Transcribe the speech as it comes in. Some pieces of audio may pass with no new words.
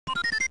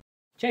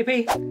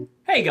JP,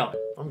 how you going?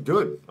 I'm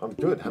good. I'm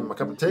good. Having my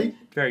cup of tea.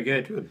 Very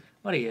good. Good.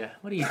 What are you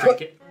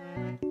drinking?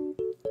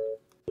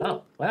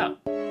 Oh, wow.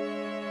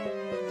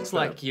 Looks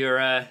like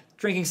you're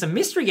drinking some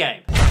mystery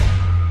game.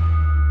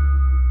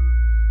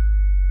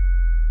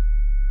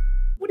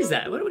 What is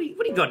that? What do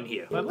you got in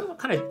here? What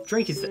kind of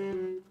drink is that?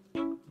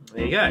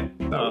 There you go.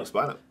 That'll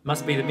explain it.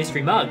 Must be the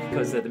mystery mug,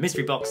 because the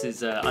mystery box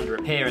is under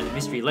repair and the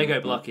mystery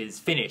Lego block is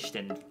finished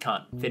and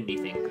can't fit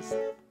anything. It's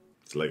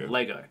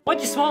Lego.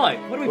 What'd you swallow?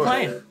 What are we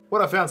playing?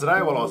 What I found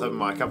today while I was having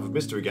my cup of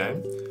mystery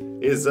game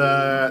is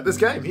this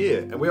game here,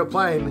 and we are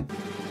playing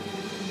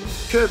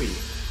Kirby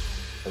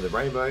and the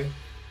Rainbow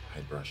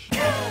Paintbrush.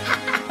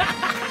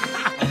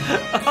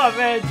 Oh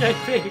man,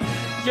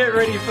 JP, get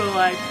ready for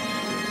like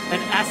an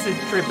acid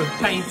trip of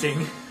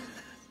painting.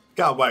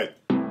 Can't wait.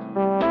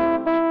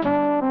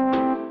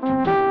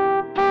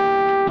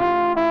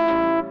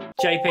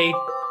 JP,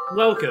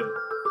 welcome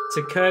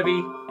to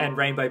Kirby and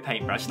Rainbow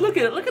Paintbrush. Look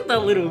at the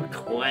little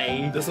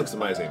clay. This looks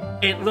amazing.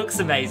 It looks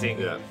amazing.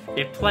 Yeah.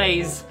 It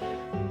plays.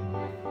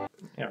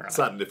 Right.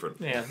 Something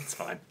different. Yeah, it's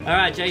fine. All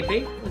right,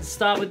 JP, let's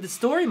start with the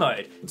story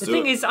mode. The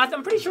thing is,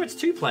 I'm pretty sure it's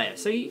 2 player,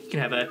 so you can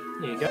have a.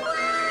 There you go.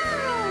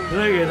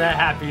 Look at that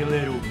happy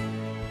little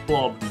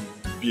blob.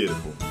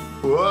 Beautiful.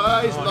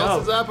 Whoa, he's lost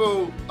his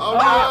apple.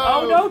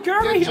 Oh no,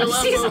 Kirby! Get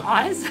I see his apple.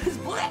 eyes. It's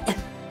black.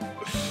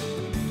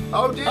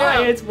 Oh dear.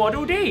 Oh, it's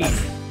Waddle Dee.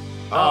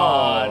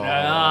 Oh no!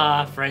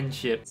 Ah,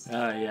 friendship.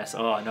 Oh yes.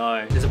 Oh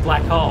no! There's a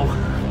black hole.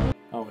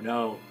 Oh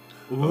no!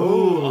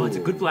 Ooh! Oh, it's a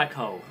good black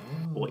hole.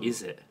 Or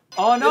is it?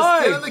 Oh no!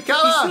 He's stealing the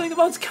colour. He's stealing the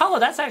world's color.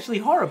 That's actually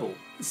horrible.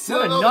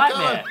 Stealing What a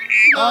nightmare!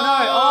 Oh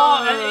no!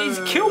 Oh, and he's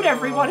killed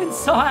everyone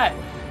inside.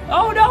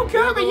 Oh no,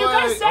 Kirby! You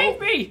gotta save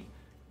me!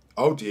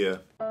 Oh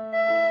dear.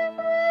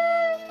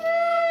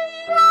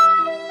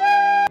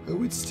 Who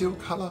would steal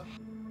colour?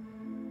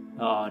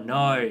 Oh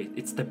no!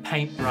 It's the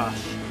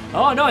paintbrush.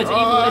 Oh no! It's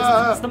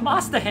evil. It's the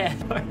master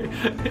hand.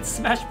 It's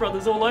Smash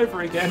Brothers all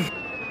over again.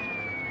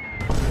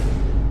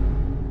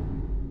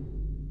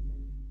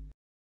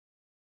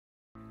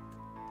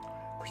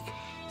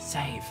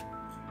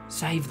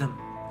 Save them.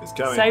 It's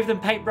coming. Save them,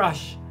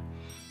 paintbrush.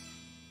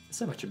 There's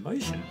so much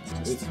emotion.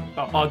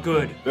 Oh,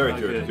 good. Very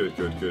good.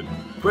 Good.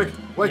 Quick,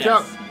 wake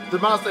up. The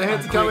master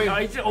hands are coming. Oh,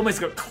 he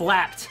almost got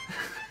clapped.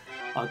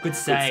 Oh, good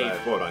save. Good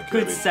save. Well done,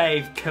 Kirby. Good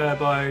save,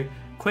 Kirbo.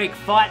 Quick,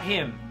 fight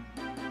him.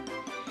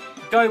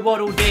 Go,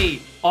 Waddle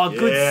Dee. Oh,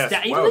 good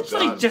stab. He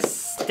literally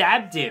just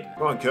stabbed him.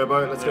 Come on,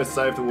 Kirbo. Let's go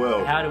save the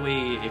world. How do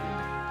we even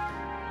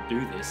do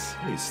this?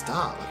 How do you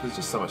start? Like, there's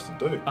just so much to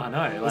do. I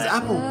know. There's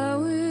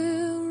apple.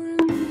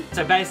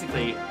 So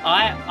basically,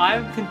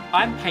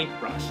 I'm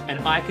Paintbrush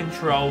and I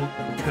control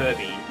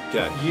Kirby.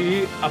 Okay.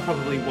 You are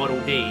probably Waddle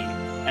Dee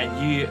and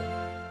you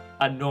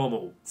are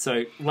normal.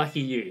 So lucky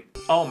you.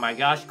 Oh my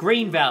gosh,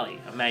 Green Valley,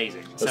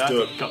 amazing. Let's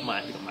do it. Got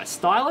my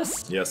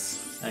stylus.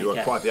 Yes. You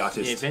are quite the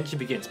artist. The adventure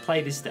begins.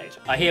 Play this stage.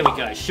 Oh, here we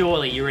go.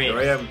 Surely you're in. Here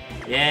I am.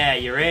 Yeah,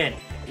 you're in.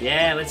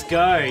 Yeah, let's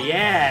go.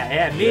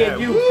 Yeah, me and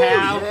you, Woo,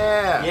 pal.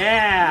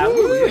 Yeah.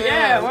 Woo,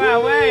 yeah.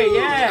 Wow, way,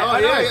 yeah. Oh,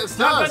 yeah, it's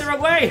I'm nice. going the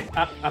wrong way.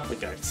 Up we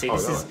go. See,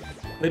 this is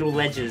little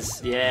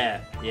ledges.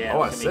 Yeah.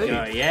 Oh, I see. We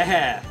go.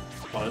 Yeah.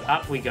 Oh,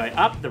 up we go.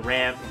 Up the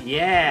ramp.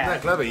 Yeah. Isn't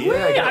that clever? Whee,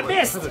 Yeah. I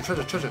missed.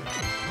 Treasure.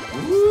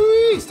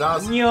 Woo,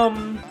 stars.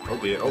 Yum. Oh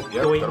dear. Oh,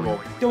 yeah. Doing. Got them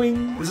all.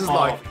 Doing. This is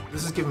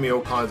this is giving me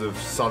all kinds of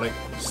Sonic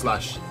 /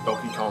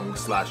 Donkey Kong /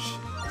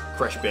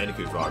 Crash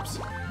Bandicoot vibes.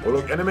 Oh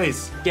look,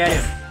 enemies. Get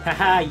him.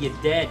 Haha, you're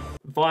dead.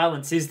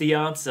 Violence is the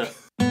answer.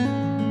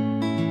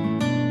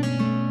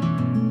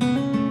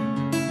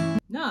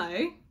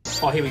 No.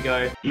 Oh, here we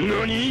go.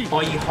 Nani?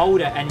 Oh, you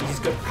hold it and you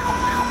just go.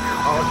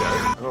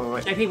 Oh, okay. Oh,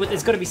 wait. JP,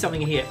 there's got to be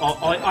something in here.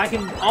 I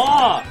can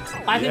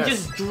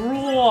just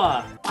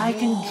draw. I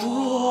can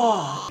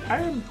draw. I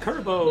am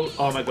Kirbo.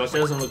 Oh my gosh, that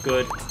doesn't look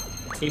good.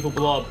 Evil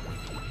blob.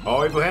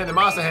 Oh, evil hand. The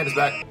master hand is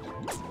back.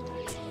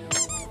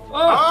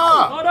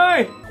 Oh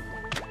no.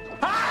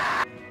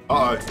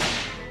 Uh-oh.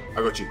 I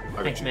got you.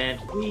 Thanks, man.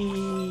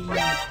 Whee. I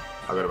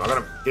got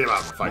him. Get him out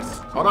of my face.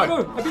 Oh no. No,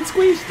 I've been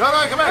squeezed. No,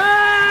 come back.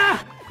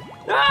 Ah!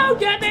 No,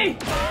 get me.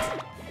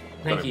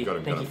 Thank you.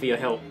 Got Thank you for your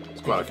help.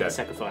 It's quite okay.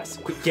 Sacrifice.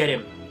 Quick, get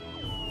him.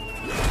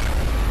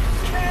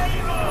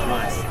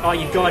 Nice. Oh,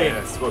 you got him.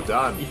 Yes, well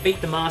done. You beat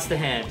the master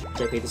hand.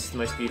 JP, this is the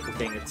most beautiful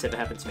thing that's ever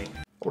happened to me.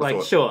 Like,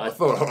 I sure.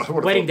 thought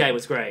Wedding day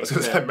was great. I was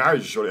going to say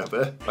marriage is surely up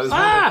there. There's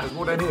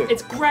more down here.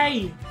 It's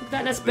grey. Look at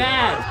that, that's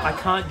bad. I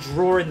can't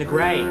draw in the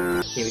grey.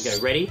 Here we go.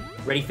 Ready?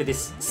 Ready for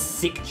this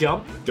sick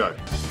jump? Go.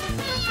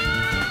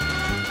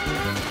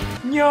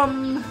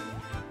 Yum.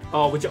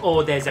 Oh,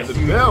 there's a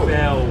huge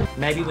bell.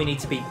 Maybe we need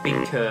to be Big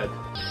Curb.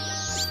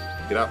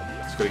 Get up.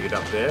 Just got to get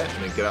up there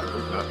and then get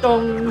up.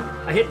 Dong.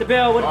 I hit the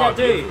bell. What did that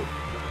do? Beautiful.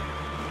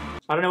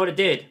 I don't know what it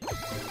did.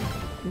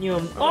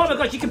 Yum. Oh my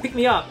gosh, you can pick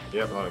me up.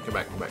 Yep, come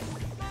back.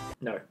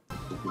 No.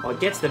 Oh, it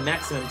gets the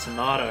maximum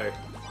tomato.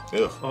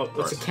 Ugh, Oh,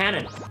 it's a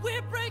cannon.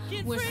 We're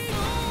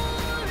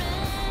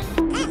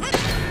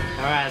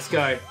Alright, let's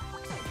go.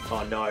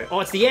 Oh no. Oh,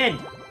 it's the end.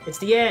 It's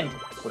the end.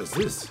 What is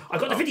this? I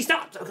got the 50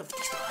 stars. I got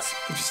 50 stars.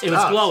 It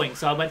was glowing,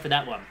 so I went for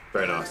that one.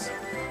 Very nice.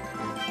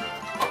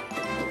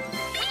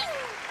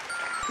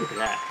 Look at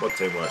that. What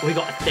teamwork? We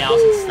got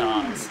 1,000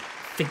 stars.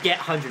 Forget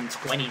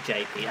 120,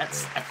 JP.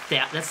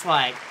 That's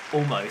like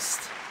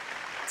almost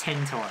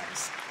 10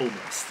 times.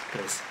 Almost.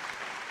 Because,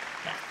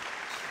 yeah.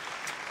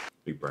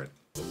 Big brain.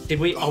 Did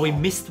we? Oh, we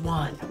missed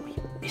one. We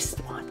missed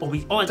one.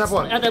 Tap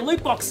one. They're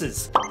loot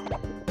boxes. Oh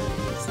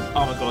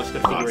my gosh, got a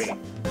figurine.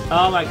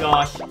 Oh my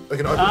gosh. They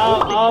can open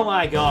oh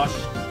my gosh.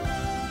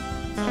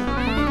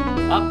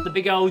 Up the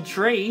big old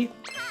tree.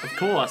 Of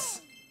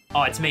course.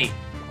 Oh, it's me.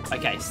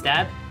 Okay,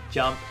 stab,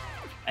 jump,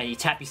 and you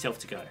tap yourself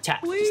to go.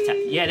 Tap. Whee! Just tap.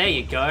 Yeah, there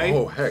you go.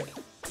 Oh, heck.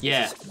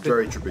 Yeah.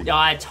 Very trippy.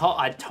 I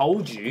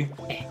told you.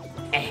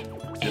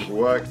 Good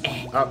work.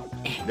 Up.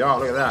 Yeah,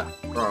 look at that.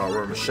 Oh,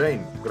 we're a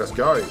machine. Let's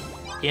go.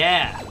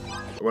 Yeah.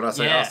 When I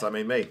say us, I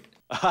mean me.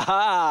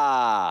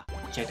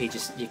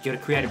 JP, you gotta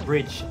create a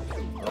bridge.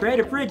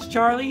 Create a bridge,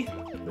 Charlie.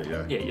 There you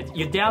go. Yeah,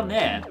 you're down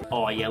there.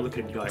 Oh yeah, look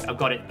at him go. I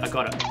got it. I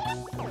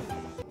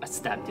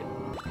stabbed him.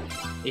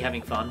 Are you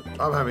having fun?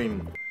 I'm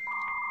having,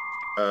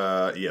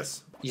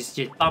 yes. Just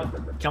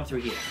jump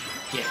through here.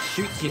 Yeah,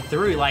 shoots you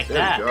through like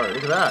that. There you go,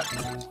 look at that.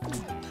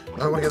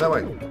 No, I want to go that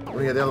way. I want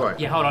to go the other way.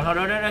 Yeah, hold on,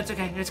 no, it's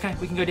okay,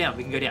 We can go down,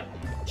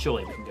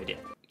 Surely we can go down.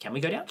 Can we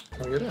go down?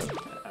 Can we go down?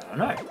 I don't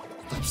know.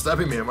 Stop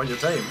stabbing me, I'm on your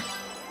team.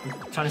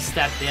 I'm trying to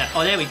stab down.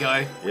 Oh, there we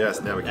go. Yes,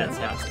 now we can.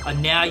 That's how.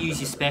 And now use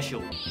your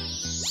special.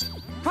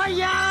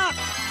 Hiya!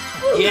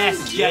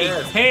 Yes,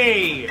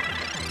 JP!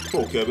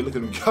 Poor Kirby, look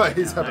at him go.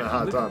 He's having a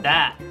hard look time. At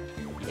that.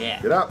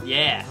 Yeah. Get up.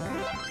 Yeah.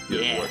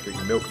 Yeah. Work,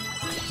 drinking milk.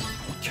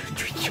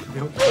 Drink your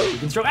milk. You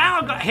can throw. Ow,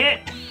 I got hit.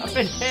 I've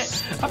been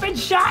hit. I've been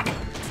shot.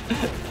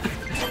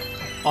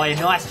 Oh, yeah,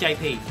 nice,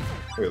 JP.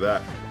 Look at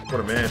that.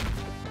 What a man.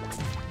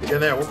 Get in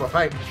there, what's my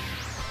paint?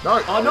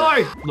 No! Oh,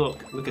 no!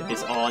 Look at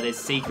this. Oh, there's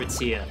secrets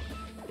here.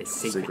 There's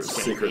secrets,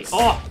 JP. Secrets.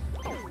 Oh!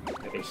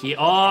 Over here.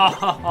 Oh! You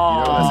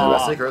know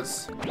what I say about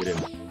secrets? Get in.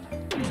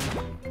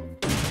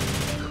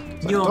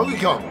 Yo. Donkey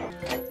Kong!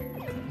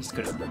 No,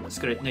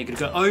 you gotta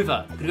go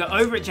over. You gotta go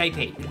over it,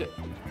 JP.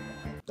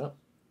 No.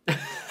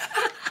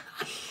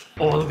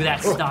 Oh, look at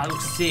that star. It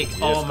looks sick. Yes.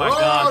 Oh my god.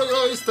 god. Oh, look at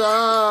all these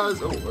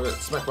stars! Oh, I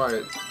got smacked by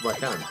a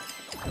cannon.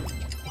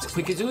 It's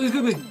quick. Got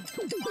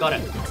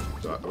it.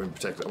 Right, I'm going to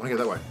protect it. I want to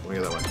go that way.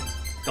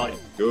 Got it.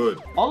 Good.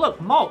 Oh, look,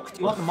 Mulk. Do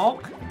you want the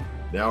Mulk?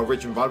 Now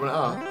rich in vitamin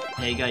R.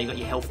 There you go. You got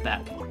your health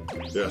back.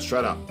 Yeah,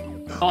 straight up.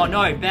 Oh,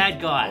 no. Bad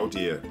guy. Oh,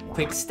 dear.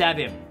 Quick, stab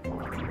him.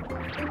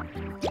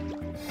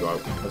 Go.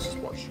 Let's just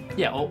watch.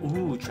 Yeah. Oh,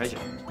 ooh, treasure.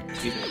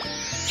 Excuse me.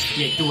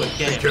 Yeah, do it.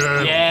 Get Big it.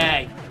 curb.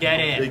 Yeah, get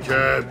it. Big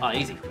curb. Oh,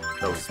 easy.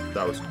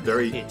 That was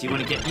very... Yeah, do you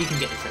want to get... You can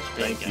get the treasure.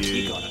 There Thank you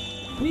you. go. You got it.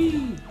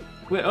 Whee.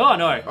 Wait, oh,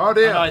 no. Oh,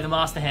 dear. Oh, no, the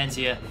master hand's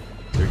here.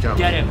 Here he comes.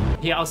 Get him.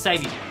 Here, I'll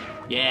save you.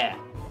 Yeah.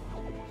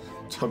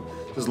 I'm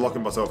just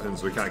locking myself in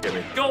so he can't get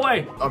me. Go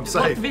away. I'm Lock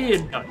safe. me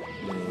in. No.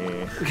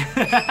 Yeah.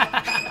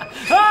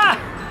 Ah!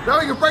 No,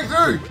 he can break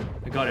through!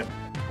 I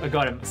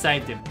got him.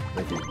 Saved him.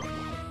 Thank you.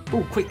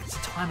 Oh, quick. It's a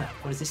timer.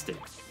 What does this do?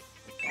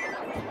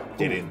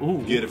 Get in. Ooh,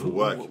 Beautiful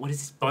work. What is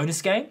this?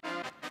 Bonus game?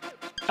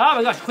 Oh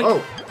my gosh, quick.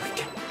 Oh.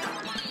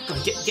 Go,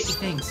 get your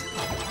things.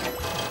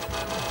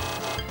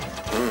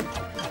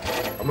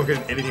 I'm not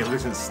getting anything. I'm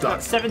losing stuck.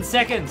 7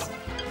 seconds.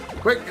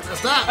 Quick, get the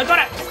start. I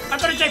got it,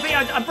 JP.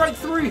 I broke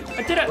through.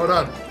 I did it. Well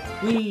done.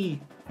 Whee.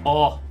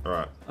 Oh.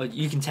 Alright. Oh,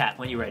 you can tap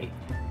when you're ready.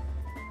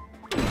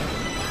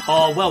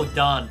 Oh, well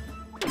done.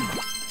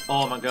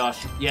 Oh my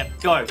gosh.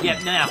 Yep, go.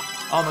 Yep, now.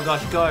 Oh my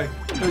gosh, go.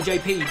 Go,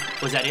 JP.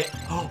 Was that it?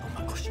 Oh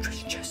my gosh,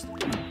 treasure chest. Oh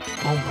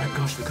my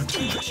gosh, we got the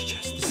treasure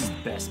chest. This is the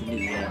best near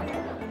the end.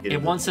 It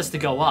wants us to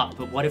go up,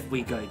 but what if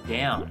we go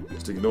down?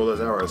 Just ignore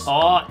those arrows.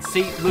 Oh,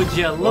 see, would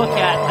you look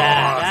at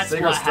that? That's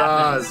Secret what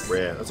stars. happens.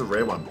 Rare. That's a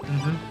rare one.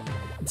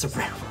 It's a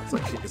rare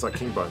one. It's like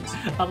King Bones.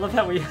 I love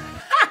how we...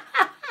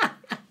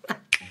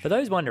 For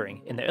those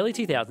wondering, in the early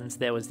 2000s,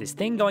 there was this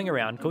thing going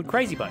around called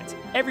Crazy Bones.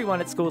 Everyone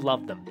at school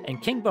loved them,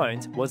 and King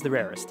Bones was the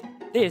rarest.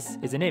 This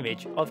is an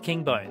image of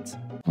King Bones.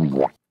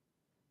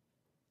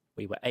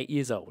 We were 8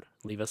 years old.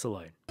 Leave us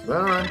alone.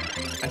 No.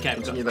 Okay,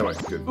 we've Continue that way.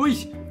 Good. Ooh.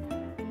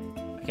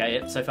 Okay,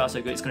 yep, so far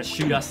so good. It's gonna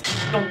shoot us.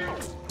 Oh.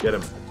 Get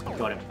him.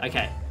 Got him.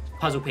 Okay,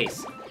 puzzle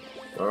piece.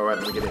 Alright,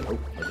 let me get in. Oh,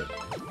 okay.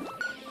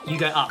 You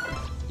go up.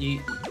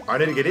 I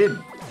need to get in.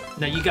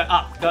 No, you go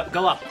up.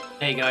 Go up.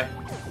 There you go.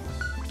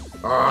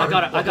 Oh, I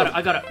got it.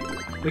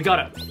 We got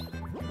it.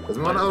 There's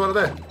another one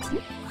there.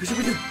 What should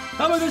we do?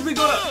 Oh my gosh, we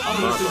got it.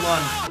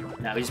 Oh, we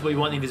won. No, we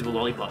want the invisible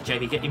lollipop.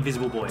 JP, get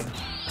invisible boy.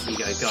 Here you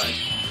go.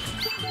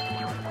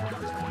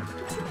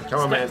 Come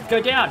on, man.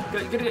 Go down. Go.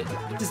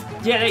 Just,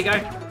 yeah, there you go.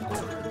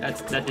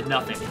 That did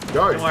nothing.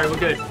 Go. Don't worry, we're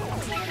good.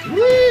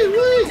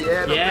 Woo!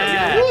 Yeah.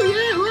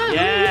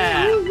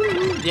 Yeah.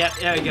 Yep,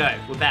 there we go.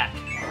 We're back.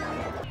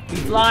 We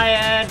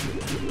flying.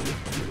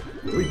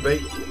 We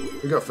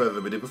got further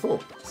than we did before.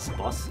 This is the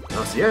boss.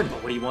 That's the end.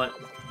 What do you want?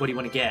 What do you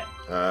want to get?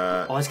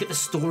 Oh, let's get the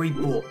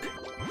storybook.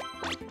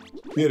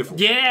 Beautiful.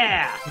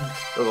 Yeah.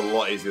 That was a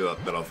lot easier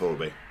than I thought it would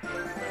be.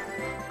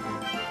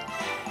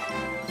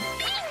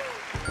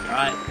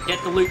 Alright, get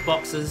the loot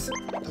boxes.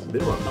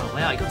 Middle one. Oh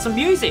wow, you got some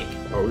music.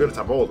 Oh, we got to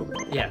tap all of them.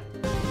 Yeah.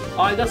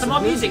 Oh, you got some more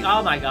music.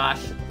 Oh my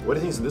gosh. What do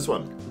you think's in this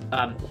one?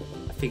 A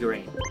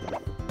figurine.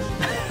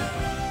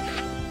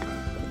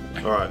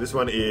 Alright, this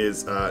one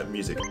is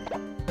music.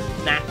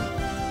 Nah.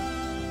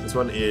 This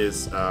one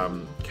is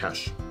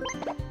cash.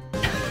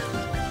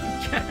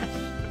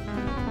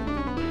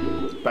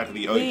 Back to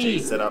the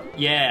OG setup.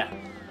 Yeah.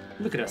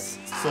 Look at us.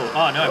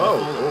 Oh no.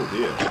 Oh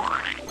dear.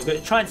 We're going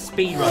to try and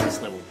speed run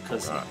this level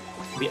because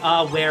we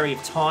are wary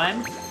of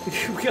time.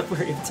 We are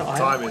wary of time.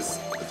 Time is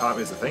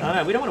the thing. I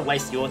know, we don't want to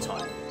waste your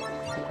time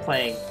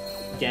playing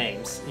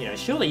games. You know,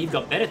 surely you've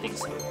got better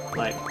things to do.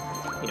 Like,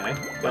 you know,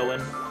 go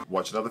and...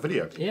 Watch another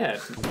video. Yeah.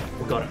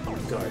 We got it.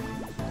 Go.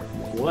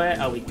 Where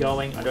are we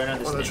going? I don't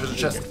understand. Oh, the treasure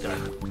chest. Go.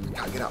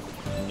 Can't get up.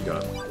 You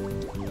got it.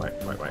 Wait.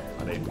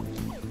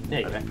 There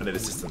you go. I need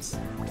assistance.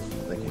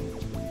 Thank you.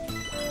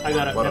 I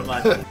got it. What Never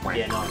mind.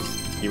 Yeah,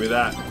 nice. Give me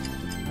that.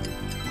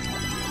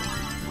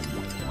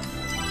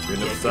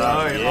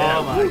 Yeah, yeah.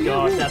 Oh my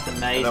gosh, that's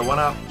amazing. That one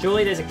up.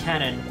 Surely there's a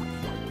cannon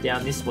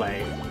down this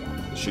way.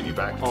 Shoot you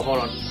back. Oh, hold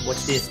on.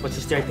 Watch this. Watch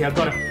this, JP. I've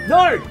got him.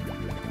 No!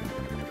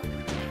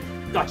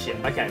 Gotcha.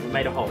 Okay, we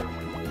made a hole.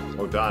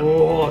 Well done.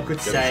 Oh, good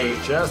Get save.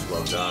 the chest.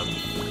 Well done.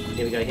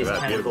 Here we go. Here's Look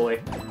the at cannon that,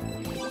 boy.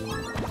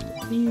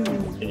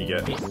 In you go.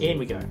 In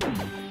we go.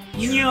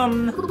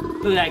 Yum!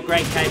 Look at that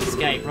great cave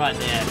escape right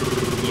there.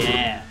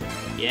 Yeah.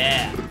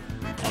 Yeah.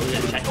 Oh, look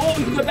at that chain. Oh,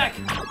 we can go back.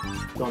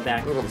 Going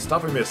back. Look at all the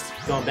stuff we missed.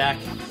 Going back.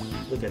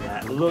 Look at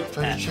that. Look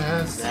Treasure at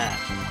chest. that.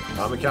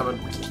 I'm coming.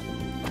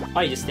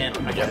 Oh, you just stand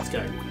on. Okay, let's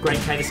go. Great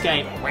cave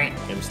escape.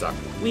 I'm stuck.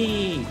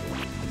 Whee!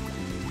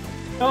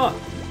 Oh!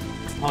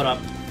 Hold up.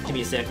 Give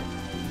me a sec.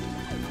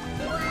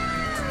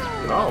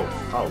 Oh,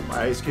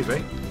 hey, excuse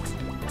me.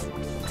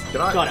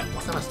 Can I? Got it.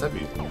 Why can't I step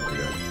you? There we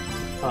go.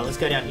 Oh, let's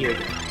go down here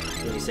again.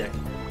 Give me a sec.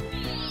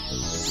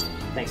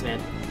 Thanks,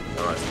 man.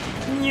 Alright.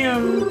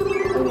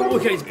 Oh,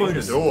 okay, it's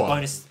bonus. Door.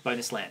 Bonus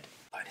land.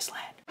 Bonus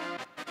land.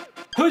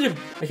 Who's him?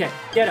 Okay,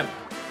 get him.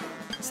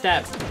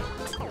 Stab.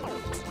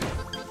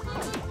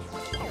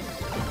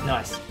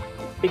 Nice.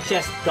 Big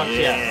chest. Gotcha.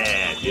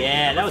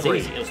 Yeah, that was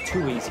easy. It was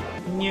too easy.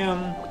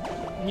 Nyum.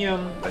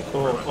 Nyum.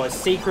 Oh, a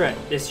secret.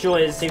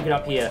 Surely there's a secret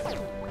up here.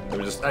 Let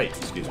me just, hey,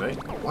 excuse me.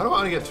 Why do I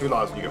only get 2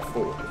 lives when you get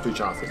 4? 2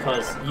 chances.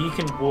 Because you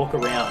can walk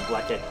around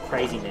like a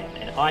crazy man,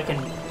 and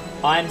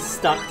I'm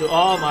stuck to,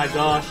 oh my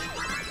gosh.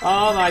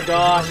 Oh my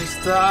gosh.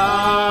 Oh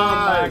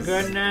my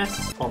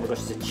goodness. Oh my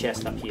gosh, there's a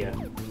chest up here.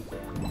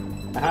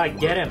 How do I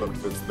get him? Look,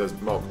 there's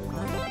mob.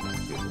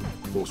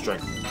 Full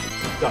strength.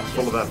 Gotcha.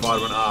 Full of that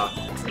vitamin R.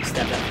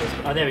 Stab that first.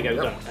 Oh, there we go, we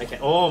got it. Okay.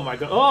 Oh my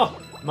god. Oh!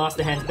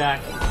 Master hand's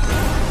back.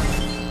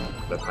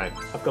 That pain.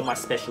 I've got my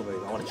special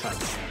move. I want to try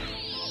this.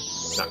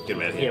 Nah, get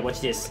him out of here. Yeah, watch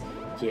this.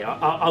 Here,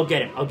 I'll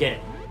get him. I'll get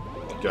him.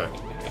 Go.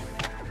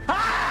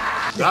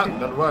 No,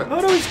 doesn't work. Oh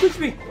no, he squished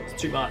me. It's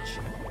too much.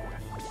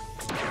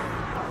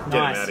 Get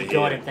Nice. him out of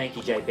Got here. him. Thank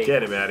you, JP.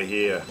 Get him out of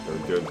here. Very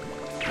good.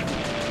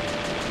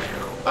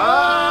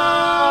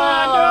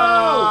 Ah,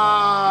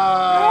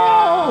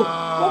 no!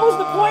 No! What was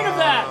the point of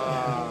that?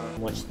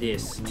 Watch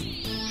this.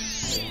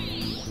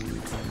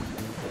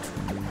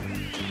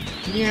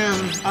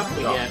 Yum. Up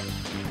we get.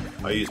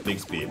 I used big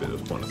spear, but it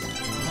was pointless.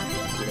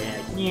 Yeah.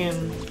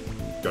 Yum.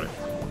 Got it.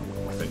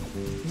 I think.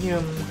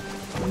 Yum.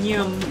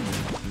 Yum.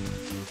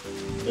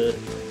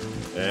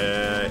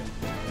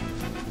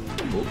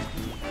 Ooh.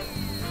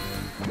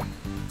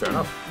 Fair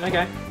enough.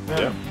 Okay.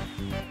 Yeah.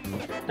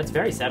 That's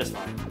very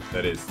satisfying.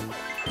 That is.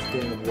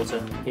 Get in the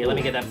water. Here, let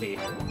me get that for you.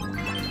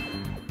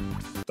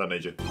 Don't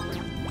need you.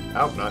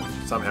 Oh, no.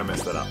 Somehow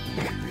messed that up.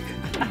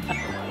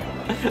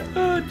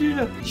 Oh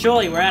dear.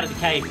 Surely we're out of the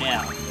cave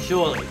now.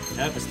 Surely.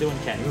 Nope, we're still in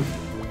the cave.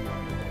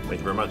 Thank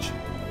you very much.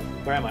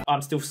 Where am I?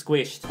 I'm still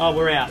squished. Oh,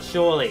 we're out.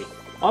 Surely.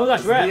 Oh my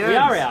gosh, we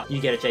are out.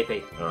 You get it,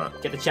 JP.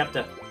 Alright. Get the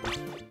chapter.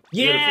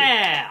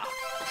 Yeah!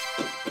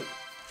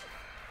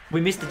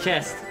 We missed the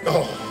chest.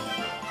 Oh.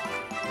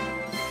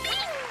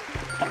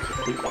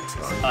 Loot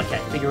boxes. Okay,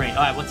 figurine.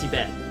 Alright, what's your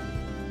bet?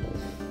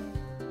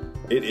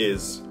 It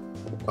is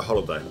a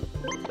holiday.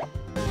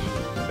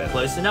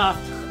 Close enough.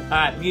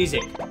 Alright,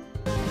 music.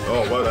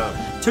 Oh, well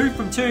done. 2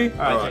 from 2.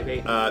 Alright,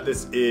 JP.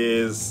 This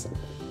is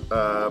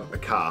a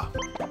car.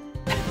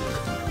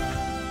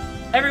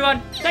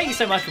 Everyone, thank you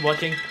so much for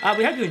watching.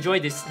 We hope you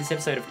enjoyed this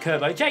episode of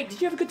KIRBY. Jake,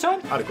 did you have a good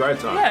time? I had a great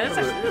time. Yeah,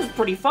 that was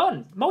pretty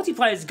fun.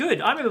 Multiplayer is good.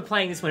 I remember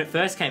playing this when it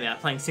first came out,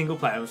 playing single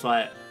player. I was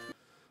like,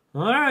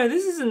 oh,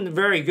 this isn't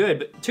very good,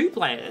 but 2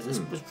 players, this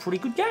was a pretty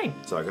good game.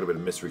 So I got a bit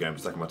of mystery game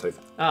stuck in my teeth.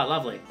 Oh,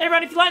 lovely.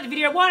 Everyone, if you liked the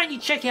video, why don't you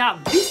check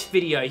out this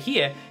video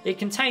here? It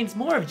contains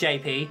more of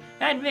JP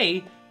and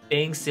me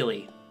being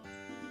silly.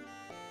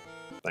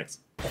 Thanks.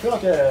 I feel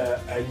like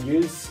a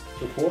news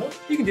reporter.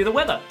 You can do the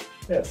weather.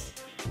 Yes.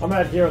 I'm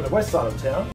out here on the west side of town.